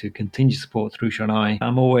podcast, who continue to support Thrusha and I.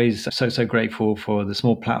 I'm always so grateful for the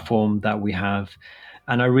small platform that we have.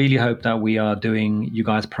 And I really hope that we are doing you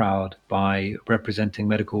guys proud by representing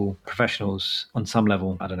medical professionals on some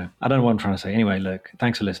level. I don't know what I'm trying to say. Anyway, look,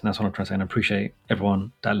 thanks for listening. That's what I'm trying to say. And I appreciate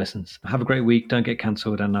everyone that listens. Have a great week. Don't get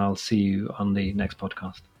cancelled. And I'll see you on the next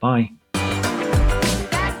podcast. Bye.